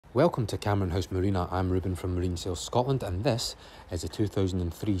Welcome to Cameron House Marina. I'm Ruben from Marine Sales Scotland, and this is a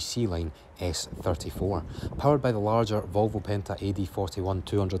 2003 Sealine S34. Powered by the larger Volvo Penta AD41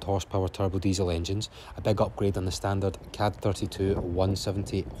 200 horsepower turbo diesel engines, a big upgrade on the standard CAD 32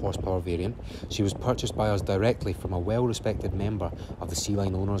 170 horsepower variant, she was purchased by us directly from a well-respected member of the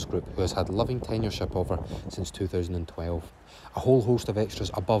Sealine Owners Group who has had loving tenureship of her since 2012. A whole host of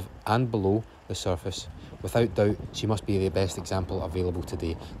extras above and below the surface. Without doubt, she must be the best example available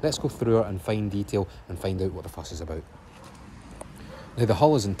today. Let's go through her in fine detail and find out what the fuss is about. Now, the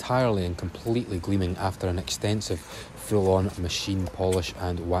hull is entirely and completely gleaming after an extensive full-on machine polish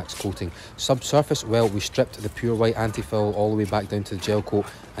and wax coating. Subsurface, well, we stripped the pure white anti-foul all the way back down to the gel coat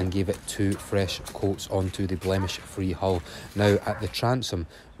and gave it 2 fresh coats onto the blemish-free hull. Now, at the transom,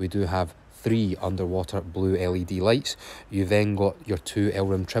 we do have 3 underwater blue LED lights. You then got your 2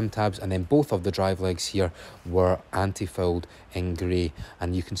 L-rim trim tabs, and then both of the drive legs here were anti-fouled in grey,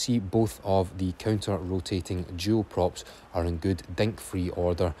 and you can see both of the counter rotating dual props are in good dink-free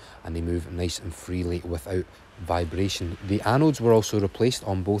order and they move nice and freely without vibration. The anodes were also replaced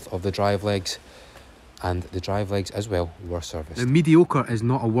on both of the drive legs, and the drive legs as well were serviced. Now, mediocre is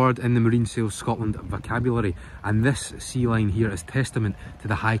not a word in the Marine Sales Scotland vocabulary, and this Sealine here is testament to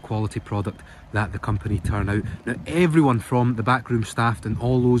the high quality product that the company turn out. Now, everyone from the backroom staff and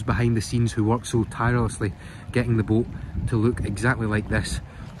all those behind the scenes who work so tirelessly getting the boat to look exactly like this,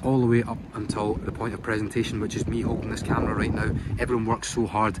 all the way up until the point of presentation, which is me holding this camera right now. Everyone works so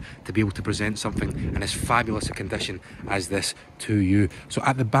hard to be able to present something in as fabulous a condition as this to you. So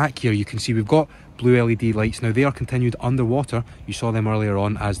at the back here, you can see we've got blue LED lights. Now, they are continued underwater. You saw them earlier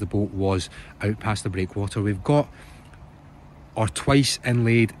on as the boat was out past the breakwater. We've got our twice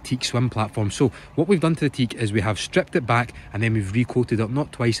inlaid teak swim platform. So what we've done to the teak is we have stripped it back and then we've recoated it,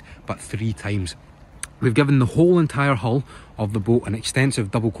 not twice but 3 times. We've given the whole entire hull of the boat an extensive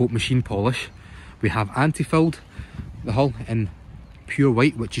double coat machine polish. We have anti-filled the hull in pure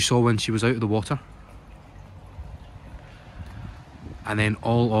white, which you saw when she was out of the water. And then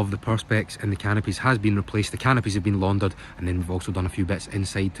all of the perspex and the canopies has been replaced. The canopies have been laundered, and then we've also done a few bits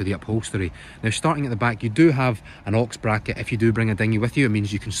inside to the upholstery. Now, starting at the back, you do have an aux bracket. If you do bring a dinghy with you, it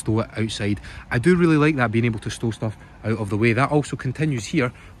means you can stow it outside. I do really like that, being able to stow stuff out of the way. That also continues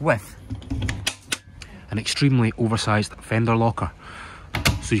here with an extremely oversized fender locker,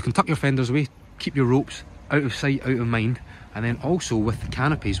 so you can tuck your fenders away, keep your ropes out of sight, out of mind. And then also with the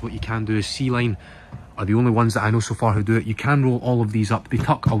canopies, what you can do is Sealine are the only ones that I know so far who do it. You can roll all of these up, they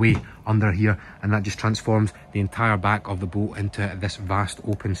tuck away under here, and that just transforms the entire back of the boat into this vast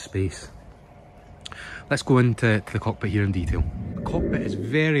open space. Let's go into the cockpit here in detail. The cockpit is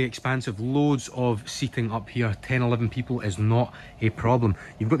very expansive, loads of seating up here. 10-11 people is not a problem.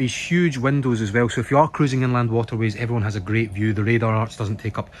 You've got these huge windows as well, so if you are cruising inland waterways, everyone has a great view. The radar arch doesn't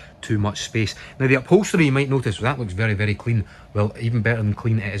take up too much space. Now, the upholstery, you might notice, that looks very, very clean. Well, even better than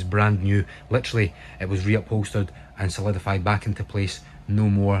clean, it is brand new. Literally, it was reupholstered and solidified back into place no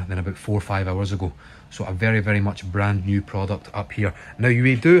more than about 4 or 5 hours ago. So a very, very much brand new product up here. Now,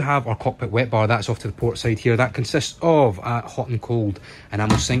 we do have our cockpit wet bar. That's off to the port side here. That consists of a hot and cold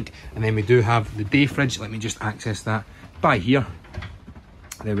enamel sink, and then we do have the day fridge. Let me just access that by here.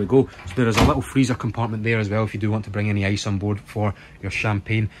 There we go. So there is a little freezer compartment there as well if you do want to bring any ice on board for your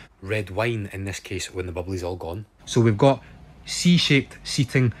champagne. Red wine in this case when the bubbly's all gone. So we've got C-shaped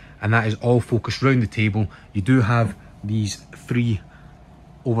seating, and that is all focused round the table. You do have these 3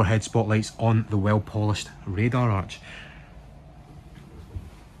 overhead spotlights on the well-polished radar arch.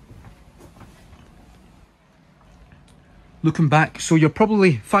 Looking back, so you're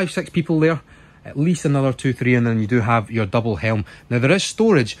probably 5-6 people there, at least another 2-3, and then you do have your double helm. Now, there is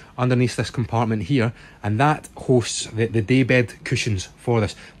storage underneath this compartment here, and that hosts the daybed cushions for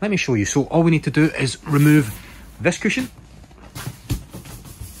this. Let me show you. So all we need to do is remove this cushion,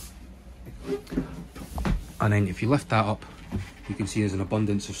 and then if you lift that up, you can see there's an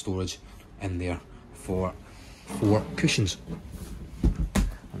abundance of storage in there for 4 cushions.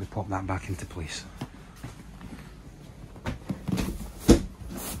 Let me pop that back into place.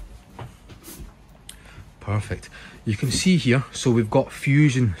 Perfect. You can see here, so we've got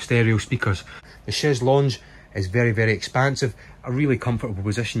Fusion stereo speakers. The chaise lounge is very, very expansive, a really comfortable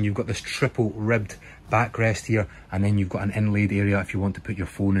position. You've got this triple ribbed backrest here, and then you've got an inlaid area if you want to put your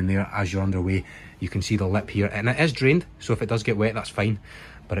phone in there as you're underway. You can see the lip here, and it is drained, so if it does get wet, that's fine,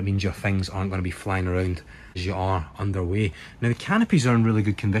 but it means your things aren't going to be flying around as you are underway. Now, the canopies are in really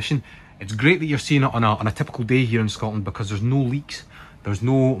good condition. It's great that you're seeing it on a typical day here in Scotland, because there's no leaks, there's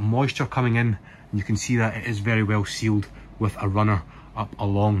no moisture coming in, and you can see that it is very well sealed with a runner up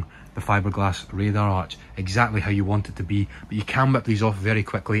along the fiberglass radar arch, exactly how you want it to be, but you can whip these off very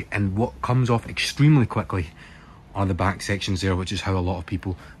quickly, and what comes off extremely quickly are the back sections there, which is how a lot of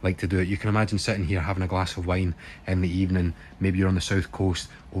people like to do it. You can imagine sitting here having a glass of wine in the evening, maybe you're on the south coast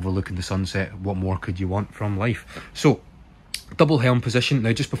overlooking the sunset. What more could you want from life? So double helm position.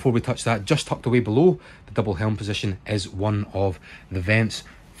 Now just before we touch that, just tucked away below the double helm position is one of the vents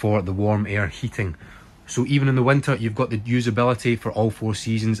for the warm air heating. So even in the winter, you've got the usability for all 4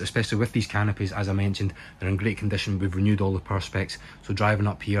 seasons, especially with these canopies. As I mentioned, they're in great condition. We've renewed all the perspex, so driving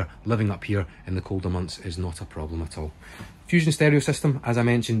up here, living up here in the colder months is not a problem at all. Fusion stereo system, as I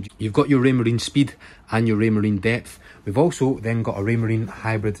mentioned, you've got your Raymarine speed and your Raymarine depth. We've also then got a Raymarine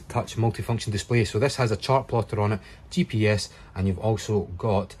hybrid touch multifunction display. So this has a chart plotter on it, GPS, and you've also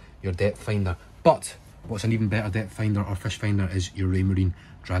got your depth finder. But what's an even better depth finder or fish finder is your Raymarine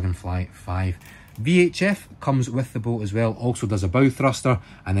Dragonfly 5. VHF comes with the boat as well, also does a bow thruster,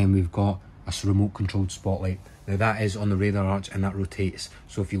 and then we've got a remote controlled spotlight. Now that is on the radar arch and that rotates,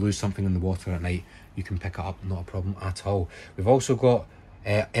 so if you lose something in the water at night, you can pick it up, not a problem at all. We've also got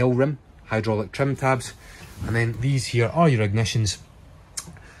L-rim, hydraulic trim tabs, and then these here are your ignitions.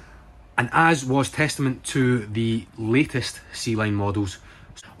 And as was testament to the latest Sealine models,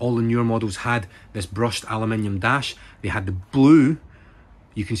 all the newer models had this brushed aluminium dash. They had the blue,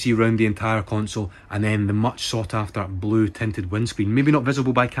 you can see around the entire console, and then the much sought after blue tinted windscreen. Maybe not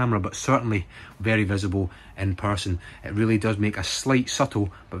visible by camera, but certainly very visible in person. It really does make a slight,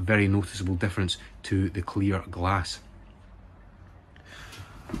 subtle, but very noticeable difference to the clear glass.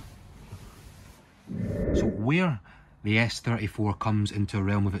 So where the S34 comes into a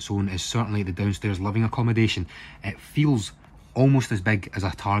realm of its own is certainly the downstairs living accommodation. It feels almost as big as a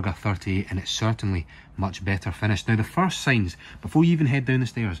Targa 38, and it's certainly much better finished. Now the first signs, before you even head down the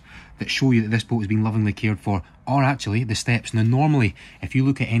stairs, that show you that this boat has been lovingly cared for are actually the steps. Now normally, if you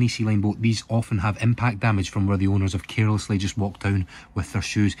look at any Sealine boat, these often have impact damage from where the owners have carelessly just walked down with their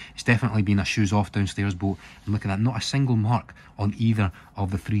shoes. It's definitely been a shoes off downstairs boat, and look at that, not a single mark on either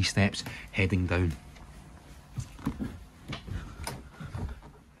of the 3 steps heading down.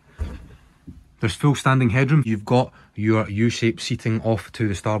 There's full standing headroom. You've got your U-shaped seating off to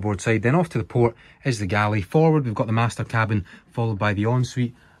the starboard side. Then off to the port is the galley. Forward we've got the master cabin, followed by the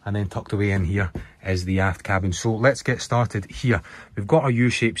ensuite, and then tucked away in here is the aft cabin. So let's get started here. We've got our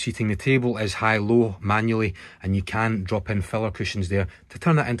U-shaped seating. The table is high-low manually, and you can drop in filler cushions there to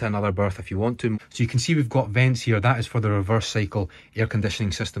turn that into another berth if you want to. So you can see we've got vents here. That is for the reverse cycle air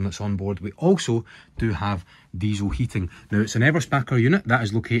conditioning system that's on board. We also do have diesel heating. Now it's an Everspacker unit that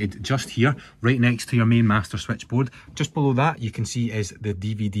is located just here, right next to your main master switchboard. Just below that you can see is the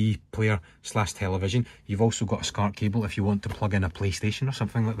DVD player / television. You've also got a SCART cable if you want to plug in a PlayStation or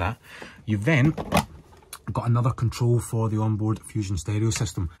something like that. You've then got another control for the onboard Fusion stereo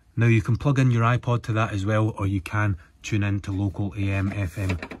system. Now you can plug in your iPod to that as well, or you can tune in to local AM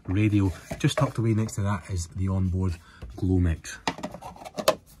FM radio. Just tucked away next to that is the onboard Glow Mix.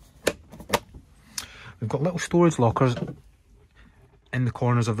 We've got little storage lockers in the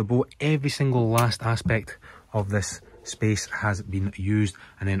corners of the boat. Every single last aspect of this space has been used,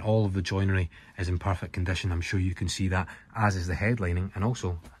 and then all of the joinery is in perfect condition. I'm sure you can see that, as is the headlining, and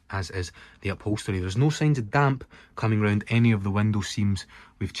also as is the upholstery. There's no signs of damp coming around any of the window seams.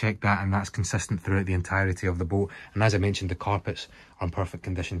 We've checked that, and that's consistent throughout the entirety of the boat. And as I mentioned, the carpets are in perfect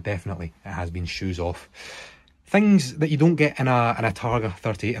condition. Definitely it has been shoes off. Things that you don't get in a Targa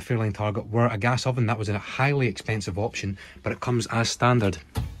 38, a Fairline Targa, were a gas oven. That was a highly expensive option, but it comes as standard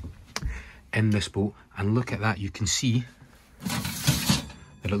in this boat. And look at that, you can see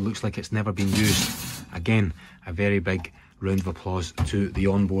that it looks like it's never been used. Again, a very big round of applause to the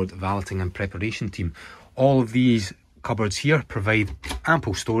onboard valeting and preparation team. All of these cupboards here provide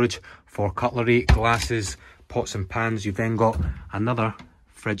ample storage for cutlery, glasses, pots and pans. You've then got another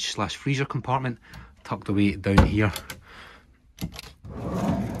fridge / freezer compartment tucked away down here,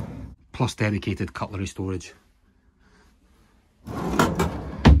 plus dedicated cutlery storage.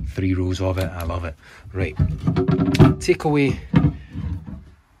 3 rows of it, I love it. Right, take away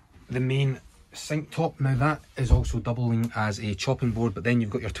the main sink top. Now that is also doubling as a chopping board, but then you've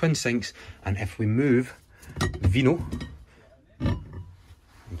got your twin sinks, and if we move Vino,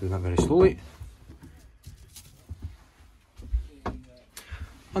 I'm doing that very slowly,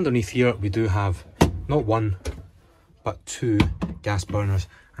 underneath here we do have not 1 but 2 gas burners,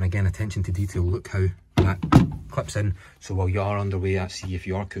 and again, attention to detail. Look how that clips in, so while you are underway at sea, if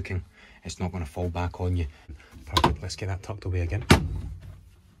you are cooking, it's not going to fall back on you. Perfect. Let's get that tucked away again.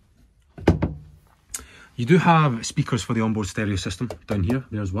 You do have speakers for the onboard stereo system down here.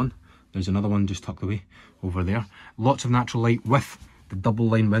 There's one, there's another one just tucked away over there. Lots of natural light with the double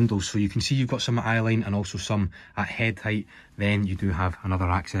line windows, so you can see you've got some at eye line and also some at head height. Then you do have another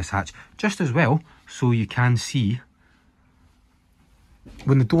access hatch just as well, so you can see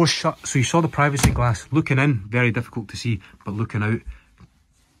when the door's shut. So you saw the privacy glass. Looking in, very difficult to see, but looking out,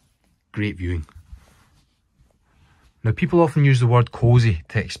 great viewing. Now, people often use the word cosy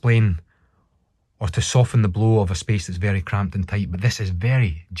to explain or to soften the blow of a space that's very cramped and tight, but this is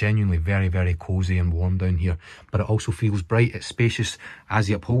very, genuinely very, very cosy and warm down here. But it also feels bright, it's spacious, as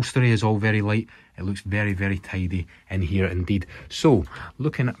the upholstery is all very light. It looks very, very tidy in here indeed. So,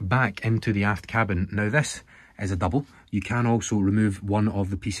 looking back into the aft cabin, now this is a double. You can also remove one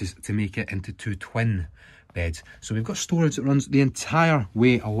of the pieces to make it into two twin beds. So we've got storage that runs the entire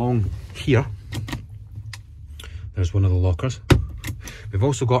way along here. There's one of the lockers. We've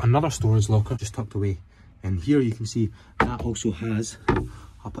also got another storage locker just tucked away in here. You can see that also has,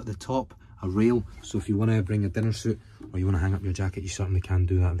 up at the top, a rail. So if you want to bring a dinner suit or you want to hang up your jacket, you certainly can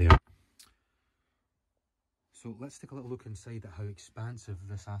do that there. So let's take a little look inside at how expansive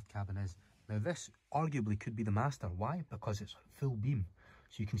this aft cabin is. Now this arguably could be the master. Why? Because it's full beam.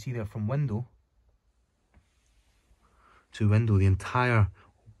 So you can see there from window to window, the entire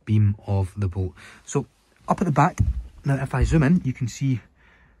beam of the boat. So up at the back, now if I zoom in, you can see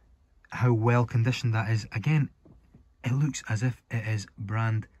how well conditioned that is. Again, it looks as if it is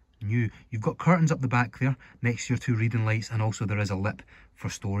brand new. You've got curtains up the back there next to your two reading lights, and also there is a lip for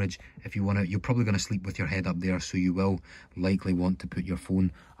storage if you want to. You're probably going to sleep with your head up there, so you will likely want to put your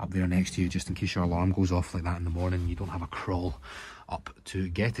phone up there next to you just in case your alarm goes off like that in the morning. You don't have a crawl up to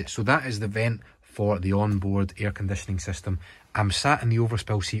get it. So that is the vent for the onboard air conditioning system. I'm sat in the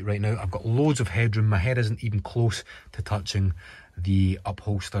overspill seat right now. I've got loads of headroom. My head isn't even close to touching the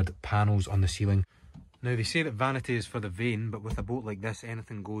upholstered panels on the ceiling. Now, they say that vanity is for the vain, but with a boat like this,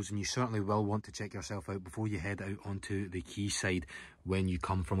 anything goes, and you certainly will want to check yourself out before you head out onto the quayside when you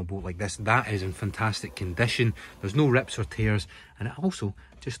come from a boat like this. That is in fantastic condition. There's no rips or tears, and it also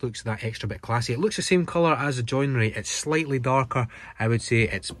just looks that extra bit classy. It looks the same colour as the joinery. It's slightly darker. I would say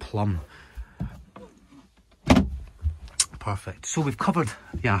it's plum. Perfect. So we've covered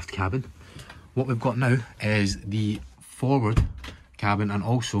the aft cabin. What we've got now is the forward cabin and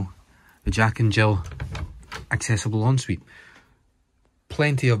also the Jack and Jill accessible ensuite.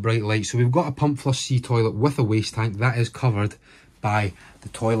 Plenty of bright lights. So we've got a pump flush sea toilet with a waste tank that is covered by the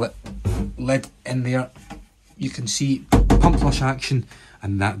toilet lid in there. You can see pump flush action,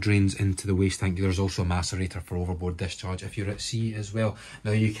 and that drains into the waste tank. There's also a macerator for overboard discharge if you're at sea as well.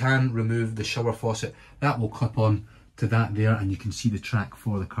 Now you can remove the shower faucet. That will clip on to that there, and you can see the track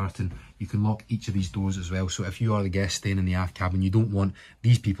for the curtain. You can lock each of these doors as well, so if you are the guest staying in the aft cabin, you don't want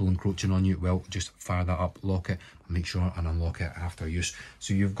these people encroaching on you, well, just fire that up, lock it, and make sure and unlock it after use.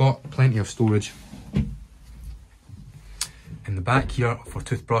 So you've got plenty of storage in the back here for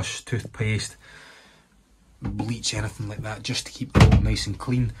toothbrush, toothpaste, bleach, anything like that, just to keep the boat nice and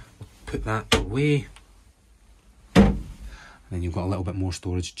clean. We'll put that away. And then you've got a little bit more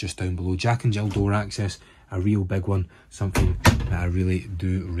storage just down below. Jack and Jill door access, a real big one, something that I really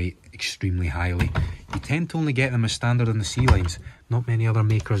do rate extremely highly. You tend to only get them as standard on the Sealines. Not many other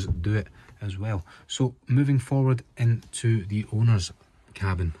makers do it as well. So moving forward into the owner's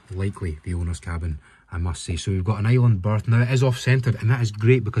cabin, likely the owner's cabin, I must say. So we've got an island berth. Now it is off-centred, and that is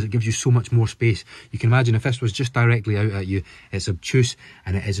great because it gives you so much more space. You can imagine if this was just directly out at you, it's obtuse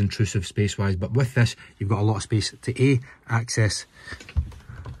and it is intrusive space-wise. But with this, you've got a lot of space to access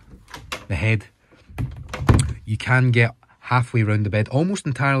the head. You can get halfway around the bed, almost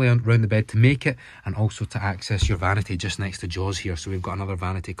entirely around the bed to make it, and also to access your vanity just next to Jaws here. So we've got another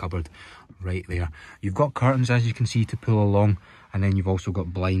vanity cupboard right there. You've got curtains, as you can see, to pull along, and then you've also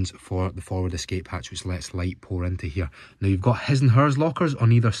got blinds for the forward escape hatch, which lets light pour into here. Now you've got his and hers lockers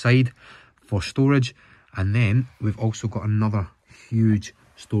on either side for storage, and then we've also got another huge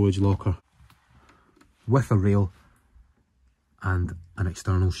storage locker with a rail and an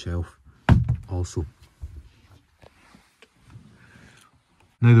external shelf also.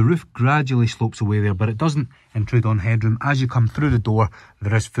 Now the roof gradually slopes away there, but it doesn't intrude on headroom. As you come through the door,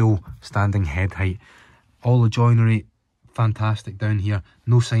 there is full standing head height. All the joinery, fantastic down here.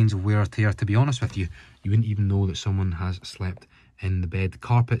 No signs of wear or tear. To be honest with you, you wouldn't even know that someone has slept in the bed.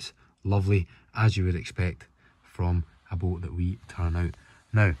 Carpets, lovely, as you would expect from a boat that we turn out.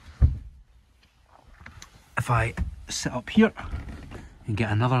 Now, if I sit up here and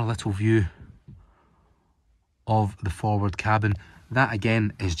get another little view of the forward cabin, that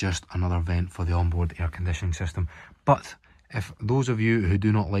again is just another vent for the onboard air conditioning system. But if those of you who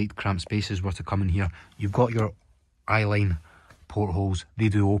do not like cramped spaces were to come in here, you've got your eyeline portholes, they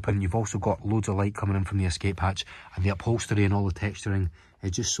do open. You've also got loads of light coming in from the escape hatch, and the upholstery and all the texturing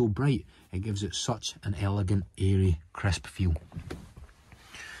is just so bright. It gives it such an elegant, airy, crisp feel.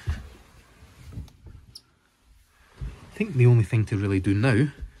 I think the only thing to really do now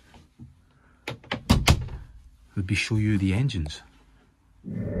would be show you the engines.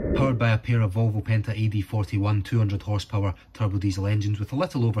 Powered by a pair of Volvo Penta AD41 200 horsepower turbo diesel engines with a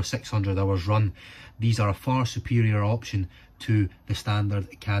little over 600 hours run. These are a far superior option to the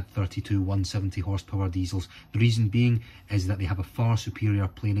standard CAD 32 170 horsepower diesels. The reason being is that they have a far superior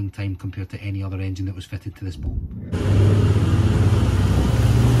planing time compared to any other engine that was fitted to this boat.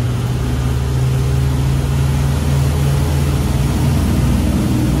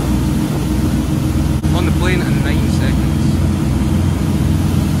 On the plane in 9 seconds.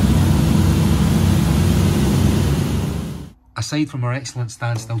 Aside from her excellent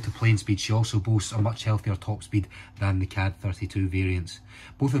standstill to plane speed, she also boasts a much healthier top speed than the CAD 32 variants.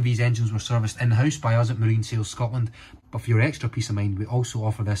 Both of these engines were serviced in-house by us at Marine Sales Scotland, but for your extra peace of mind, we also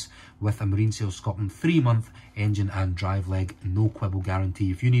offer this with a Marine Sales Scotland 3-month engine and drive leg no quibble guarantee.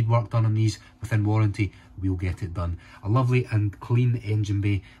 If you need work done on these within warranty, we'll get it done. A lovely and clean engine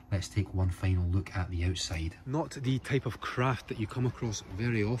bay. Let's take one final look at the outside. Not the type of craft that you come across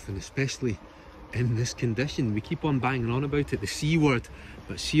very often, especially in this condition. We keep on banging on about it, the C word,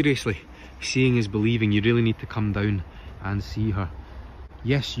 but seriously, seeing is believing. You really need to come down and see her.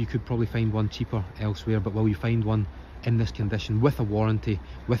 Yes, you could probably find one cheaper elsewhere, but will you find one in this condition with a warranty,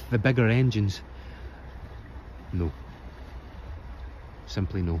 with the bigger engines? No.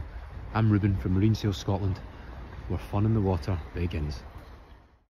 Simply no. I'm Ruben from Marine Sales Scotland, where fun in the water begins.